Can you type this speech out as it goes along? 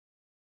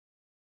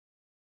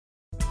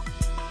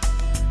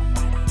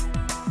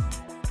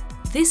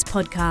This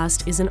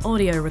podcast is an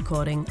audio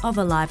recording of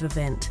a live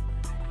event.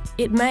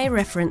 It may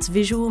reference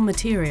visual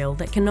material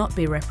that cannot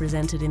be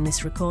represented in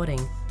this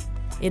recording.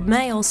 It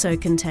may also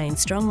contain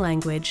strong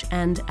language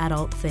and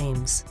adult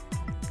themes.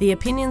 The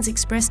opinions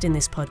expressed in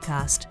this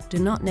podcast do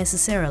not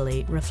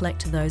necessarily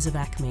reflect those of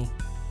ACME.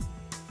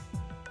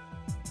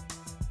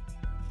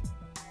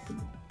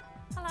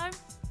 Hello,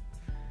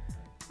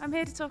 I'm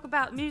here to talk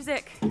about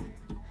music,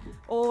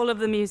 all of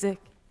the music.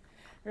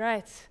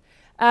 Right.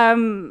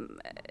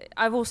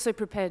 I've also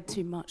prepared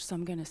too much, so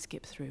I'm going to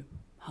skip through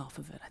half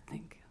of it, I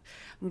think.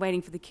 I'm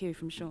waiting for the cue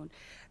from Sean.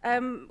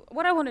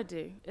 What I want to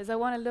do is I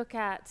want to look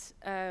at,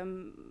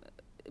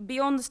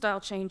 beyond the style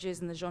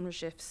changes and the genre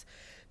shifts,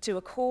 to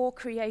a core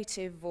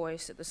creative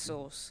voice at the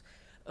source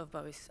of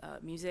Bowie's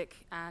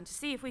music, and to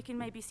see if we can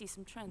maybe see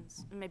some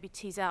trends, and maybe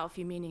tease out a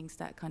few meanings,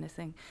 that kind of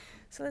thing.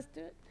 So let's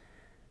do it.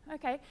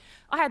 Okay,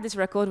 I had this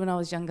record when I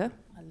was younger.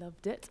 I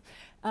loved it.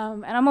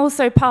 And I'm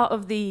also part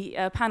of the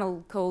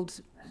panel called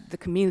The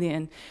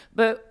Chameleon.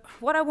 But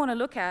what I want to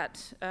look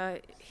at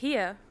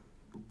here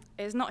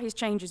is not his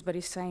changes, but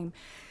his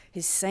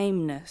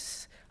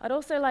sameness. I'd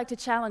also like to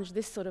challenge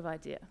this sort of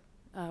idea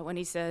when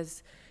he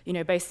says, you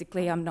know,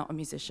 basically, I'm not a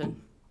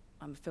musician.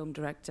 I'm a film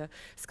director.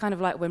 It's kind of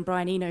like when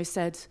Brian Eno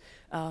said,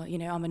 you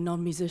know, I'm a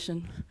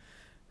non-musician.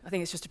 I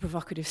think it's just a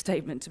provocative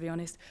statement, to be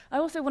honest. I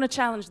also want to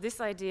challenge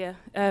this idea,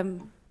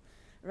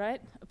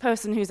 right? A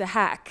person who's a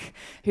hack,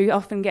 who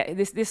often get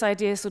this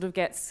idea sort of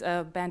gets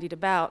bandied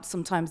about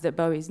sometimes that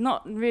Bowie's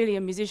not really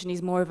a musician,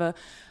 he's more of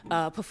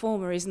a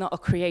performer, he's not a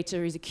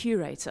creator, he's a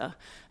curator,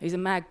 he's a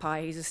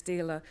magpie, he's a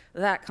stealer,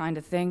 that kind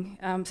of thing.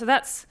 So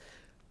that's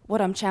what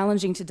I'm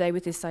challenging today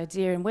with this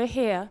idea, and we're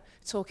here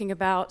talking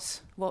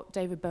about what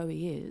David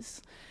Bowie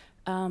is.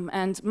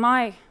 And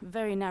my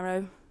very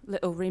narrow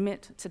little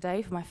remit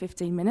today for my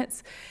 15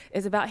 minutes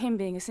is about him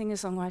being a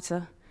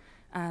singer-songwriter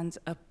and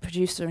a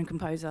producer and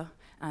composer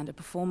and a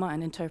performer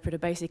and interpreter,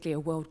 basically a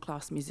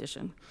world-class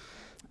musician.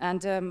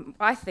 And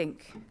I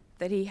think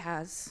that he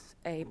has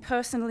a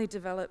personally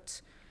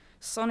developed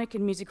sonic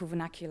and musical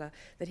vernacular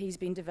that he's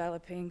been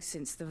developing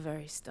since the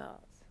very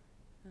start.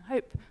 I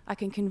hope I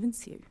can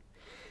convince you.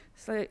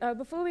 So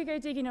before we go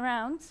digging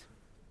around,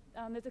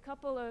 there's a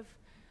couple of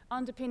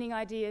underpinning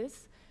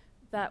ideas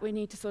that we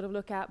need to sort of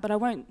look at, but I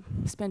won't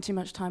spend too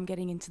much time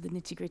getting into the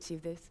nitty-gritty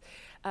of this.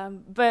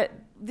 But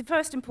the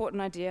first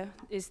important idea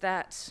is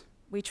that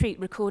we treat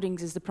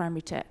recordings as the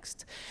primary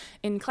text.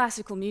 In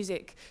classical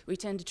music, we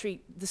tend to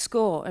treat the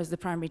score as the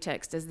primary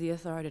text, as the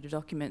authoritative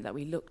document that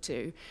we look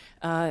to.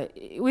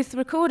 With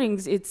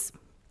recordings, it's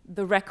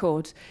the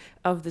record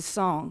of the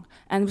song.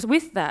 And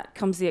with that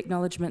comes the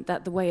acknowledgement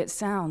that the way it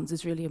sounds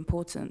is really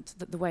important,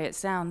 that the way it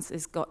sounds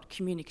has got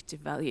communicative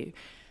value.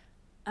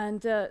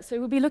 And so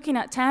we'll be looking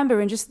at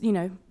timbre and just, you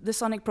know, the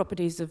sonic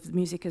properties of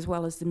music as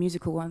well as the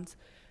musical ones.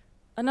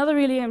 Another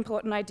really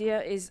important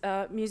idea is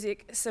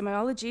music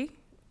semiology.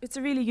 It's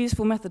a really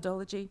useful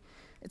methodology.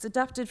 It's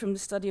adapted from the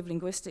study of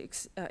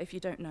linguistics, if you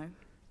don't know.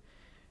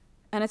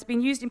 And it's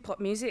been used in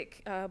pop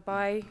music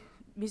by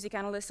music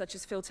analysts such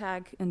as Phil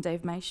Tagg and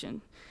Dave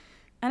Mation.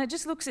 And it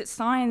just looks at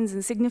signs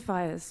and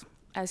signifiers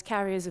as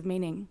carriers of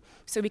meaning.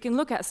 So we can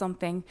look at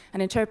something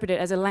and interpret it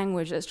as a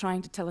language that's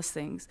trying to tell us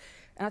things.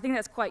 And I think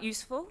that's quite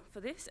useful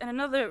for this. And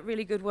another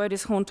really good word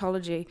is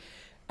hauntology,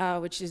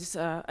 which is,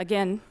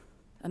 again,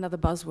 another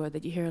buzzword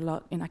that you hear a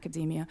lot in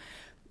academia.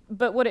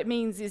 But what it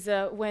means is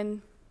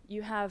when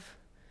you have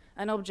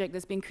an object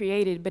that's been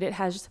created, but it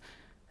has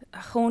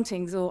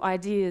hauntings or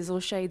ideas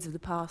or shades of the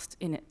past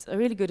in it. A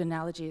really good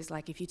analogy is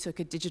like if you took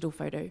a digital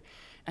photo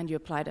and you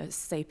applied a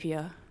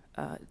sepia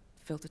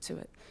filter to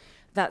it.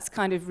 That's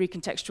kind of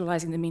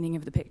recontextualizing the meaning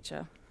of the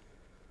picture.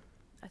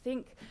 I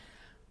think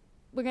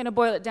we're going to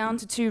boil it down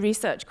to two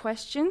research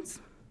questions.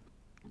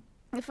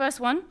 The first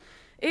one,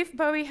 if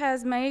Bowie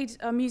has made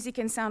music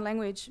in sound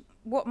language,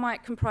 what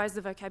might comprise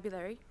the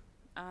vocabulary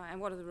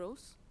and what are the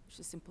rules, which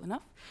is simple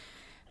enough.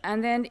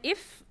 And then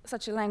if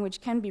such a language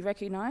can be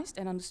recognized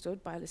and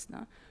understood by a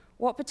listener,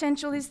 what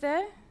potential is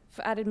there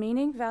for added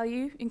meaning,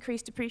 value,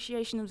 increased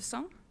appreciation of the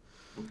song?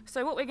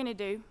 So what we're going to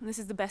do, and this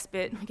is the best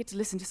bit, we get to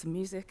listen to some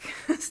music,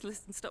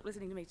 stop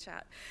listening to me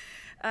chat.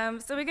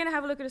 So we're going to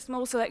have a look at a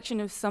small selection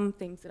of some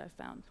things that I've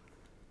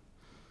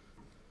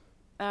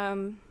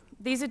found.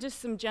 These are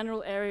just some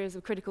general areas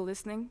of critical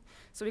listening.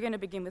 So we're going to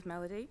begin with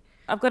melody.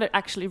 I've got it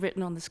actually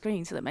written on the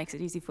screen, so that makes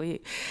it easy for you.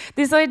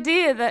 This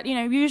idea that, you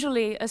know,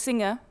 usually a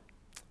singer,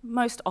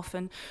 most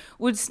often,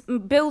 would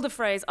build a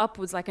phrase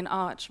upwards like an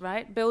arch,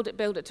 right? Build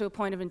it to a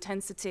point of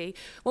intensity.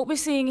 What we're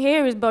seeing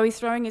here is Bowie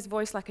throwing his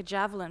voice like a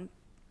javelin,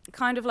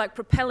 kind of like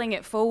propelling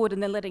it forward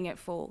and then letting it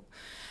fall.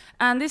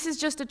 And this is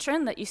just a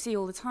trend that you see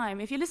all the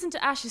time. If you listen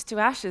to Ashes,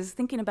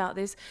 thinking about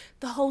this,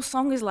 the whole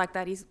song is like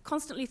that. He's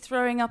constantly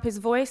throwing up his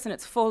voice and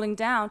it's falling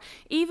down.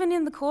 Even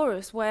in the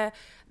chorus, where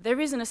there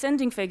is an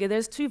ascending figure,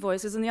 there's two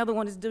voices and the other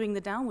one is doing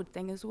the downward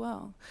thing as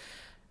well.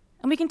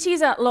 And we can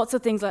tease out lots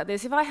of things like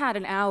this. If I had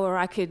an hour,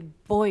 I could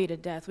bore you to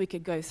death. We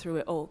could go through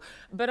it all.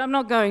 But I'm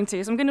not going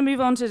to. So I'm going to move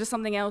on to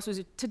something else which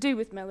is to do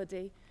with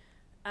melody.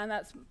 and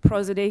that's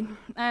prosody.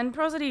 And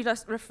prosody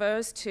just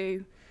refers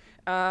to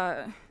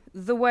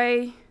the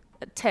way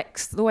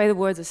text, the way the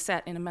words are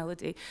set in a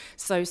melody.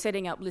 So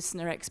setting up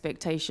listener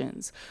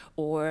expectations,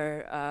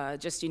 or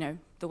just,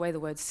 the way the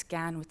words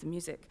scan with the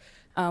music,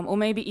 or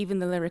maybe even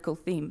the lyrical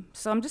theme.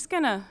 So I'm just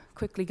gonna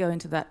quickly go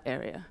into that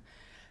area.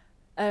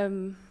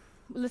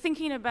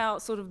 Thinking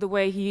about sort of the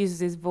way he uses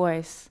his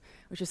voice,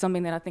 which is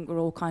something that I think we're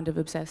all kind of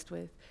obsessed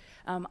with.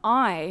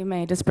 I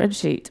made a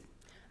spreadsheet,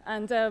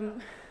 and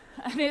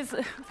it's,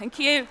 thank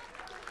you.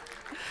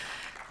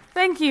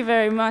 Thank you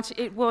very much.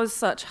 It was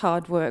such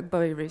hard work,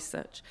 Bowie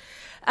research.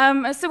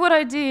 So what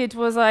I did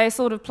was I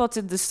sort of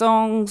plotted the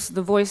songs,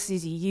 the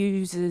voices he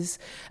uses,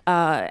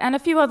 and a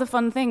few other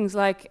fun things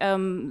like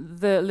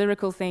the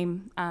lyrical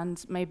theme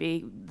and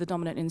maybe the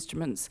dominant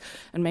instruments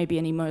and maybe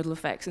any modal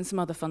effects and some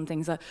other fun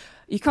things.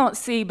 You can't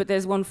see, but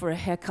there's one for a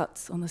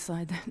haircut on the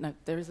side. No,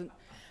 there isn't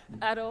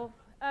at all.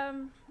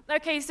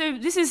 Okay, so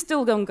this is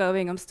still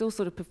ongoing. I'm still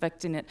sort of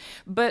perfecting it.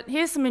 But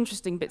here's some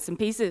interesting bits and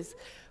pieces.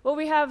 What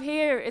we have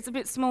here, it's a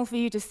bit small for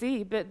you to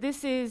see, but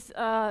this is,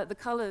 the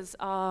colors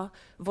are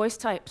voice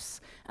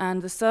types,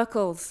 and the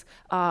circles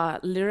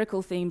are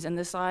lyrical themes, and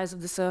the size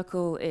of the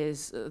circle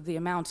is the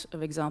amount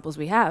of examples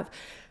we have.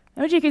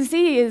 And what you can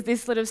see is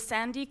this sort of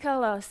sandy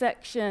color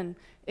section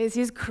is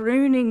his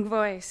crooning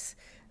voice.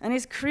 And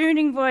his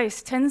crooning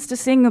voice tends to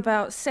sing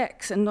about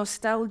sex and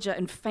nostalgia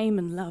and fame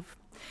and love.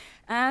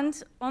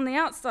 And on the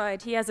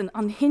outside, he has an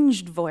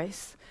unhinged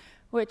voice,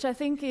 which I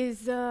think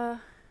is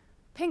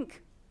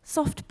pink,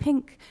 soft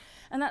pink.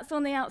 And that's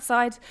on the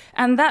outside.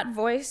 And that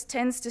voice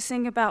tends to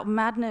sing about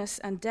madness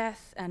and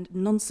death and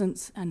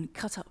nonsense and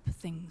cut-up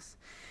things.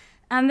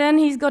 And then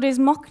he's got his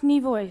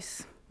Mockney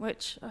voice,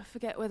 which I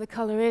forget where the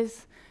color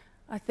is.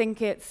 I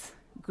think it's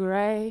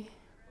grey,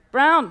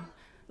 brown,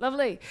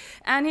 lovely.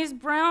 And his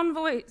brown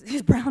voice,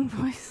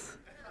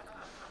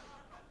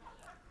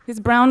 His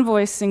brown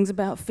voice sings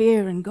about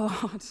fear and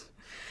God,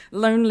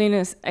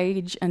 loneliness,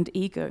 age, and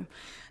ego.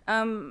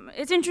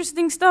 It's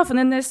interesting stuff, and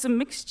then there's some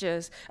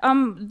mixtures.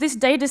 This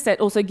data set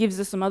also gives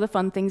us some other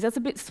fun things. That's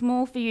a bit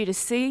small for you to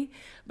see,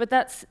 but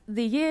that's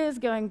the years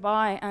going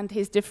by and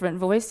his different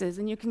voices.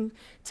 And you can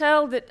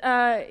tell that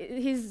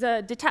his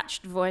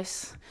detached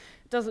voice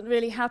doesn't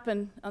really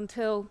happen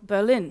until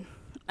Berlin.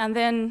 And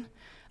then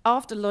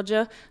after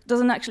Lodger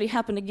doesn't actually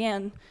happen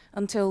again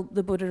until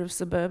the Buddha of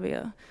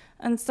Suburbia.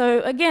 And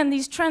so, again,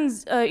 these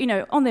trends,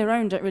 on their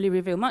own don't really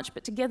reveal much,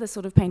 but together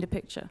sort of paint a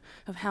picture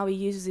of how he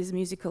uses his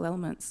musical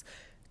elements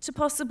to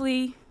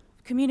possibly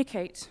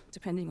communicate,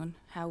 depending on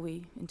how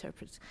we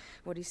interpret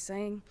what he's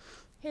saying.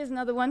 Here's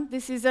another one.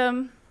 This is,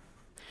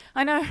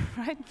 I know,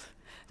 right?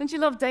 Don't you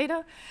love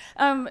data?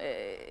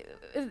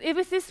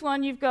 With this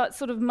one, you've got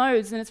sort of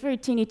modes, and it's very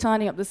teeny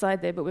tiny up the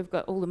side there, but we've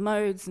got all the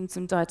modes and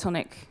some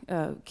diatonic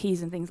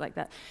keys and things like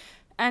that.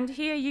 And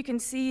here you can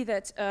see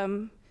that,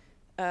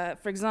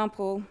 for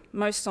example,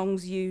 most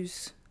songs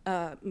use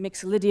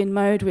Mixolydian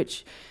mode,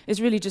 which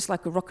is really just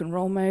like a rock and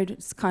roll mode.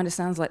 It kind of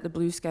sounds like the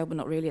blues scale, but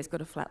not really. It's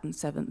got a flattened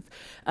seventh.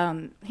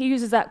 He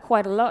uses that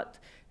quite a lot,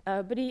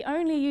 but he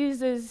only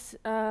uses,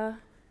 the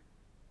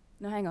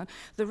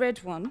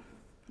red one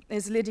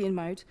is Lydian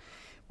mode,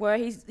 where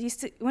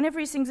whenever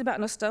he sings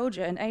about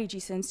nostalgia and age, he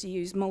tends to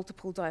use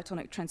multiple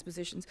diatonic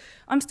transpositions.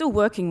 I'm still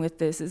working with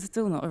this. It's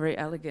still not very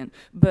elegant,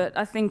 but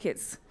I think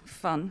it's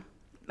fun.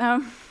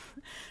 Going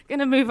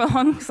to move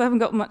on because I haven't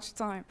got much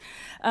time.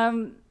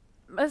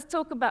 Let's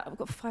talk about, I've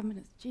got 5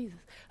 minutes, Jesus.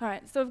 All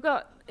right, so we've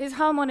got his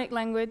harmonic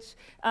language.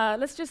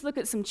 Let's just look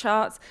at some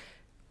charts.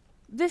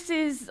 This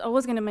is, I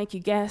was going to make you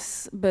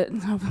guess, but I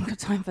haven't got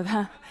time for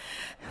that.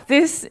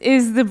 This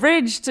is the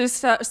bridge to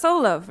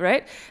Soul Love,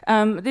 right?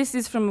 This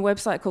is from a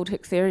website called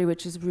Hick Theory,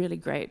 which is really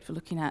great for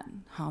looking at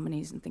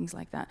harmonies and things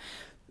like that.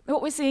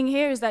 What we're seeing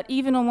here is that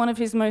even on one of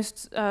his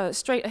most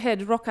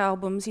straight-ahead rock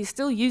albums, he's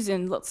still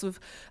using lots of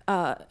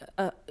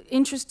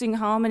interesting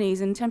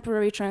harmonies and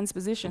temporary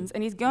transpositions,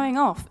 and he's going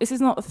off. This is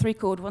not a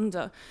three-chord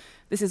wonder.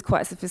 This is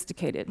quite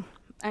sophisticated.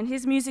 And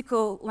his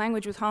musical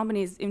language with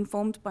harmony is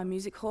informed by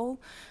music hall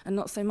and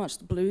not so much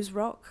the blues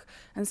rock.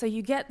 And so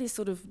you get this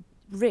sort of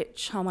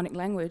rich harmonic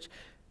language,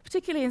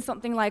 particularly in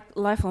something like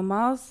Life on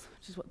Mars,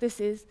 which is what this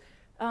is.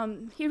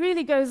 He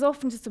really goes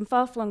off into some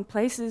far-flung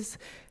places.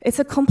 It's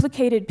a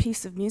complicated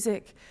piece of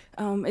music.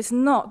 It's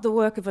not the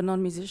work of a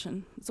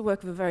non-musician. It's the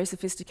work of a very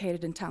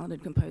sophisticated and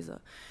talented composer.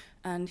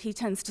 And he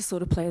tends to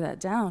sort of play that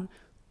down.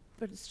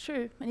 But it's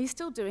true, and he's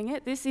still doing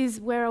it. This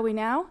is Where Are We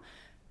Now?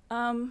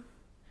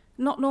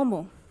 Not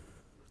normal,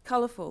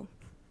 colorful,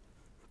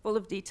 full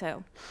of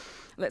detail.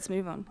 Let's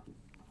move on.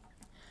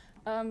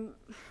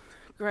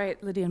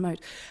 Great, Lydian mode.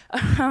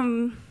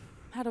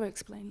 How do I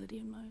explain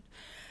Lydian mode?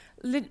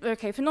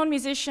 Okay, for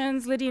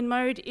non-musicians, Lydian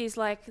mode is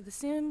like The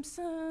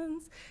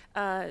Simpsons,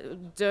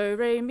 do,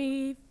 re,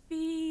 mi,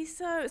 fi,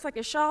 so. It's like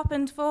a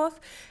sharpened fourth,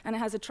 and it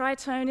has a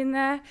tritone in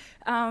there.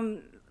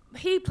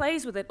 he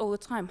plays with it all the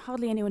time.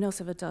 Hardly anyone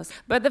else ever does.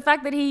 But the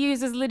fact that he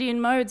uses Lydian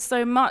modes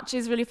so much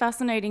is really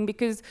fascinating,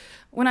 because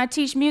when I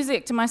teach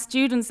music to my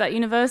students at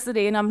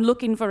university and I'm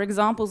looking for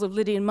examples of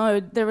Lydian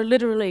mode, there are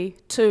literally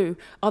 2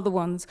 other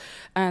ones.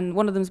 And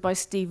one of them is by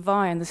Steve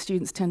Vai, and the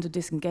students tend to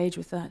disengage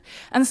with that.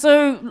 And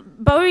so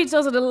Bowie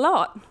does it a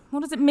lot.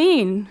 What does it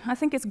mean? I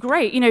think it's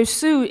great. You know,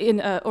 Sue in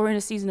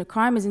A Season of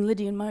Crime is in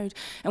Lydian mode.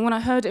 And when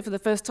I heard it for the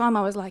first time,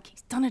 I was like,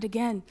 he's done it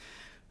again.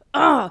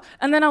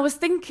 And then I was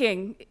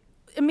thinking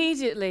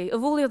immediately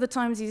of all the other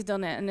times he's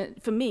done it,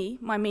 and for me,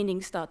 my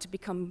meanings start to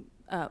become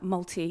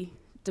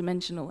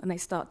multi-dimensional, and they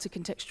start to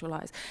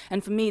contextualize.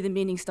 And for me, the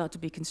meanings start to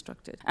be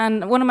constructed.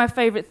 And one of my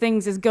favorite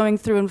things is going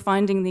through and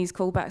finding these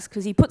callbacks,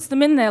 because he puts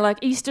them in there like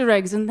Easter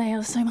eggs, and they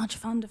are so much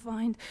fun to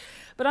find.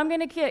 But I'm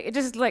going to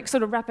just like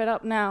sort of wrap it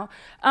up now.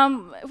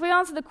 If we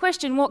answer the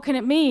question, what can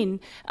it mean?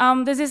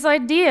 There's this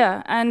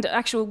idea, and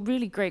actual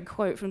really great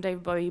quote from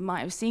David Bowie you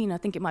might have seen, I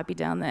think it might be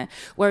down there,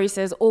 where he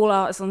says, all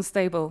art is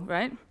unstable,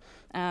 right?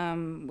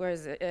 Where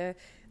is it?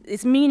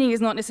 Its meaning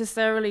is not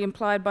necessarily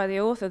implied by the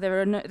author.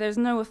 There's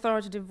no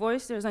authoritative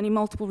voice. There's only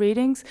multiple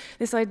readings.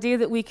 This idea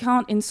that we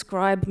can't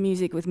inscribe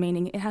music with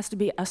meaning. It has to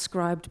be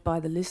ascribed by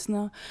the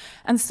listener.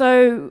 And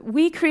so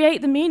we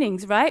create the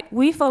meanings, right?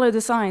 We follow the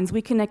signs.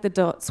 We connect the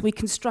dots. We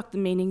construct the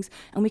meanings.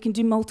 And we can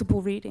do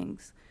multiple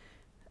readings.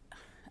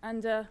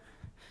 And,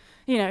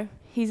 you know,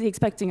 he's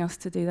expecting us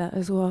to do that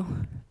as well.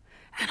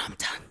 And I'm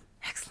done.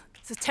 Excellent.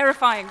 This is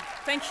terrifying.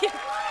 Thank you.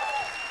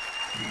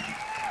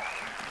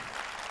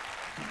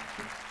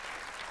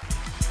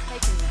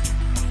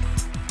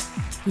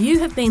 You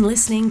have been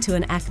listening to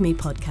an ACME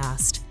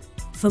podcast.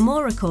 For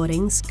more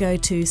recordings, go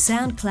to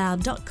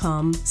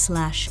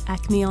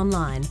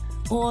soundcloud.com/ACMEonline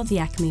or the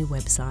ACME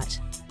website.